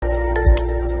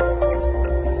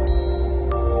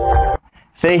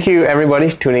Thank you,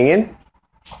 everybody, tuning in.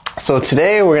 So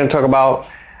today we're going to talk about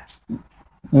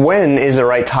when is the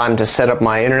right time to set up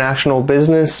my international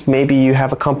business. Maybe you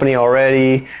have a company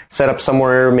already set up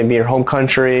somewhere, maybe your home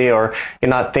country, or you're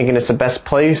not thinking it's the best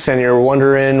place and you're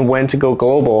wondering when to go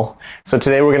global. So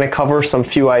today we're going to cover some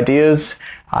few ideas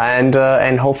and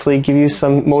hopefully give you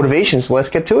some motivation. So let's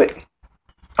get to it.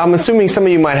 I'm assuming some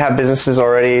of you might have businesses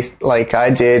already like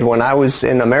I did when I was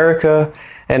in America.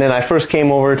 And then I first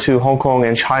came over to Hong Kong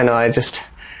and China. I just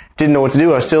didn't know what to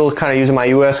do. I was still kind of using my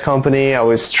U.S. company. I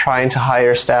was trying to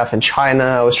hire staff in China.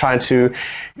 I was trying to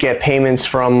get payments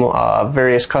from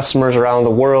various customers around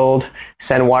the world,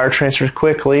 send wire transfers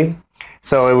quickly.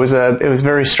 So it was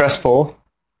very stressful.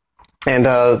 And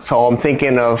so I'm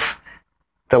thinking of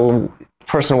the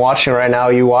person watching right now,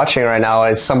 you watching right now,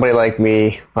 as somebody like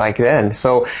me back then.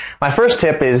 So my first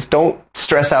tip is don't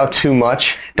stress out too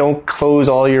much. Don't close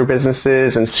all your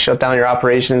businesses and shut down your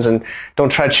operations, and don't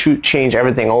try to change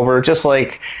everything over. Just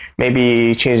like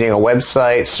maybe changing a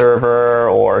website server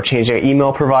or changing an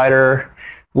email provider.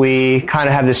 We kind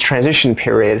of have this transition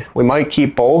period. We might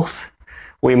keep both.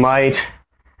 We might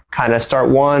kind of start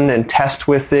one and test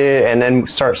with it and then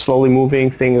start slowly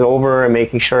moving things over and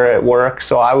making sure it works.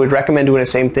 So I would recommend doing the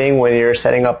same thing when you're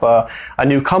setting up a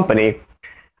new company.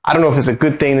 I don't know if it's a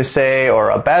good thing to say or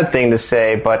a bad thing to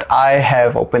say, but I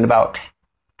have opened about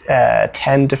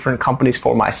 10 different companies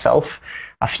for myself.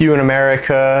 A few in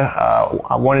America,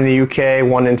 one in the UK,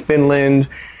 one in Finland,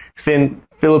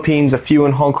 Philippines, a few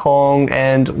in Hong Kong,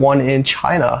 and one in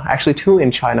China. Actually, two in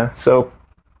China. So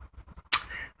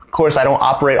of course, I don't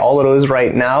operate all of those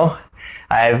right now.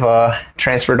 I've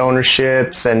transferred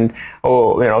ownerships and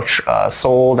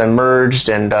sold and merged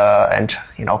and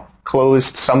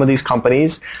closed some of these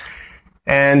companies.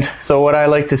 And so what I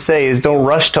like to say is don't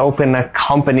rush to open a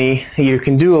company. You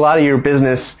can do a lot of your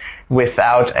business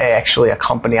without actually a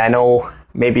company. I know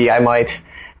maybe I might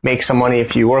make some money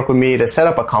if you work with me to set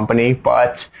up a company,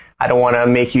 but I don't want to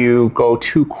make you go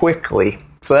too quickly.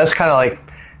 So that's kind of like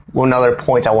another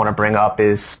point I want to bring up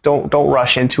is don't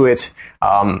rush into it.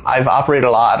 I've operated a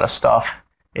lot of stuff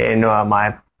in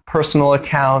my personal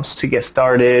accounts to get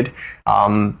started,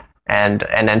 and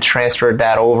then transferred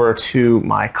that over to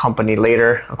my company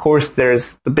later. Of course,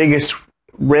 there's the biggest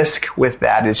risk with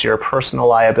that is your personal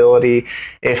liability.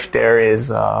 If there is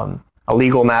a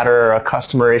legal matter, a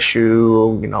customer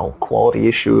issue, quality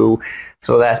issue,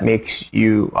 so that makes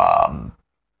you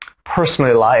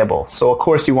personally liable. So of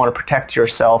course you want to protect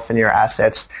yourself and your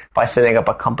assets by setting up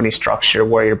a company structure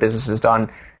where your business is done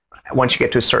once you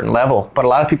get to a certain level. But a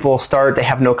lot of people start, they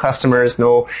have no customers,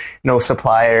 no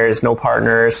suppliers, no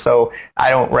partners. So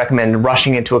I don't recommend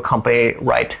rushing into a company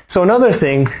right. So another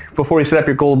thing before you set up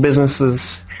your global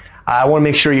businesses, I want to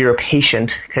make sure you're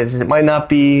patient, because it might not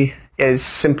be as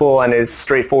simple and as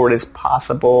straightforward as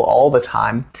possible all the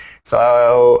time.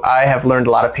 So I have learned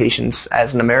a lot of patience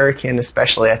as an American,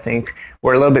 especially. I think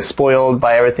we're a little bit spoiled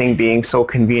by everything being so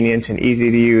convenient and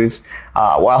easy to use.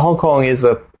 While Hong Kong is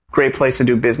a great place to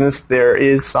do business, there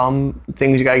is some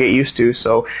things you got to get used to.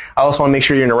 So I also want to make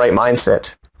sure you're in the right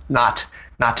mindset, not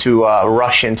to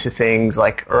rush into things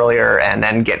like earlier and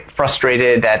then get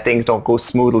frustrated that things don't go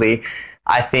smoothly.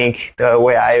 I think the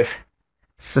way I've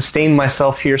sustained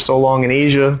myself here so long in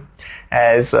Asia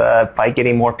as by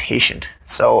getting more patient.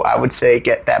 So I would say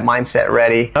get that mindset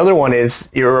ready. Another one is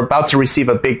you're about to receive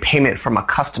a big payment from a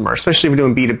customer, especially if you're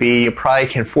doing B2B. You probably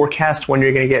can forecast when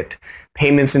you're going to get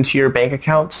payments into your bank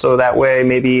account. So that way,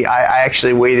 maybe I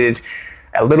actually waited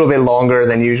a little bit longer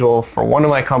than usual for one of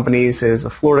my companies. It was a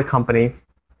Florida company.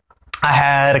 I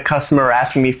had a customer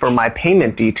asking me for my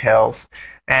payment details,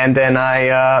 and then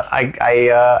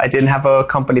I didn't have a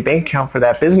company bank account for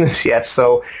that business yet.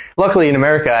 So luckily in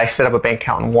America, I set up a bank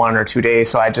account in 1 or 2 days.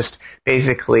 So I just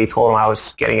basically told him I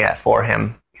was getting it for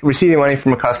him. Receiving money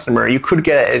from a customer, you could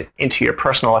get it into your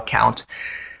personal account.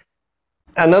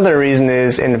 Another reason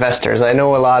is investors. I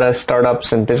know a lot of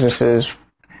startups and businesses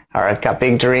got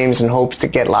big dreams and hopes to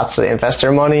get lots of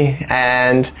investor money.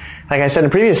 And like I said in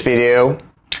a previous video,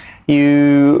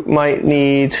 you might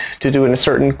need to do it in a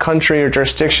certain country or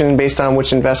jurisdiction based on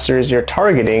which investors you're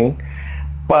targeting.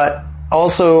 But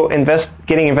also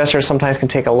getting investors sometimes can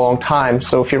take a long time.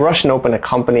 So if you're rushing to open a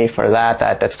company for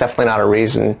that's definitely not a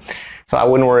reason. So I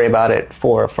wouldn't worry about it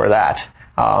for that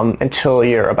until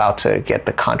you're about to get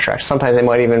the contract. Sometimes they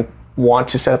might even want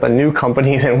to set up a new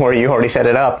company than where you already set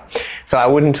it up. So I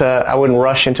wouldn't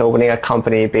rush into opening a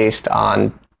company based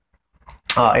on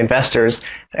investors,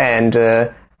 and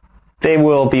they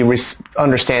will be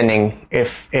understanding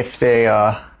if they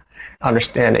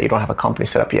understand that you don't have a company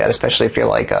set up yet, especially if you're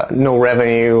like a no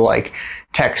revenue, like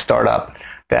tech startup.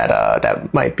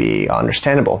 that might be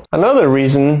understandable. Another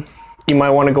reason you might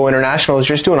want to go international is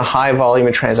just doing a high volume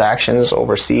of transactions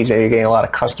overseas. Maybe you're getting a lot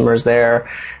of customers there.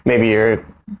 Maybe you're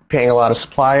paying a lot of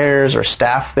suppliers or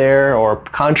staff there or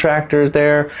contractors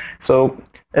there. So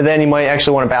and then you might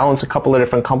actually want to balance a couple of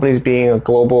different companies, being a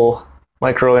global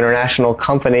micro international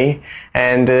company,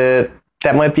 and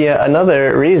that might be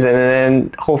another reason, and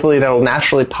then hopefully that'll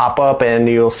naturally pop up and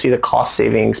you'll see the cost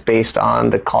savings based on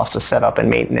the cost of setup and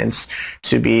maintenance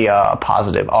to be a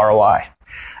positive ROI.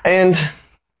 And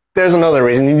there's another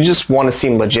reason. You just want to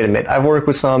seem legitimate. I've worked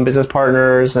with some business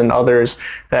partners and others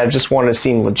that just wanted to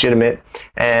seem legitimate,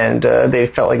 and they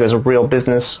felt like it was a real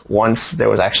business once there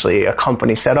was actually a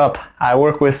company set up. I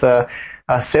work with a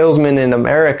salesman in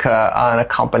America on a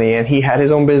company, and he had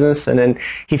his own business, and then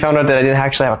he found out that I didn't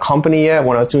actually have a company yet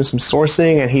when I was doing some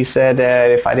sourcing, and he said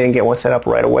that if I didn't get one set up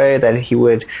right away, that he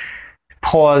would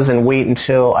pause and wait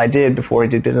until I did before he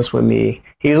did business with me.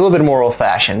 He was a little bit more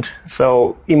old-fashioned,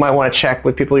 so you might want to check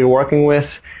with people you're working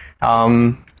with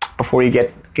before you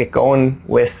get going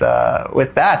with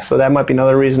that. So that might be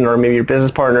another reason, or maybe your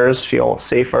business partners feel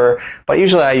safer. But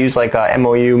usually I use like a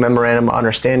MOU, memorandum of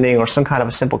understanding, or some kind of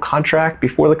a simple contract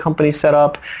before the company's set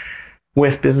up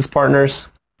with business partners,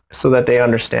 so that they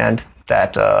understand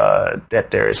that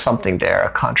that there is something there, a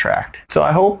contract. So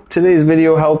I hope today's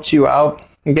video helped you out.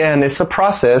 Again, it's a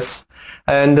process,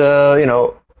 and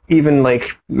even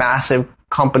like massive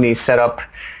companies set up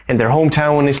in their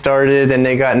hometown when they started, and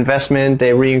they got investment,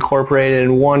 they reincorporated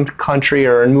in one country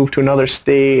or moved to another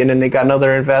state, and then they got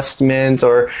another investment,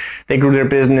 or they grew their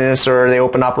business, or they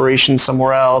opened operations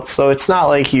somewhere else. So it's not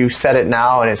like you set it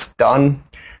now and it's done.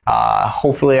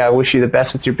 Hopefully I wish you the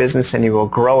best with your business and you will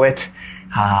grow it.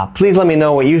 Please let me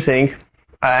know what you think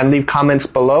and leave comments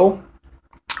below.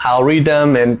 I'll read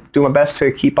them and do my best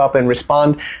to keep up and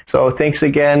respond. So thanks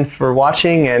again for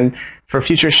watching, and for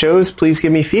future shows, please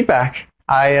give me feedback.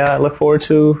 I look forward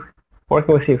to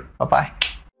working with you. Bye-bye.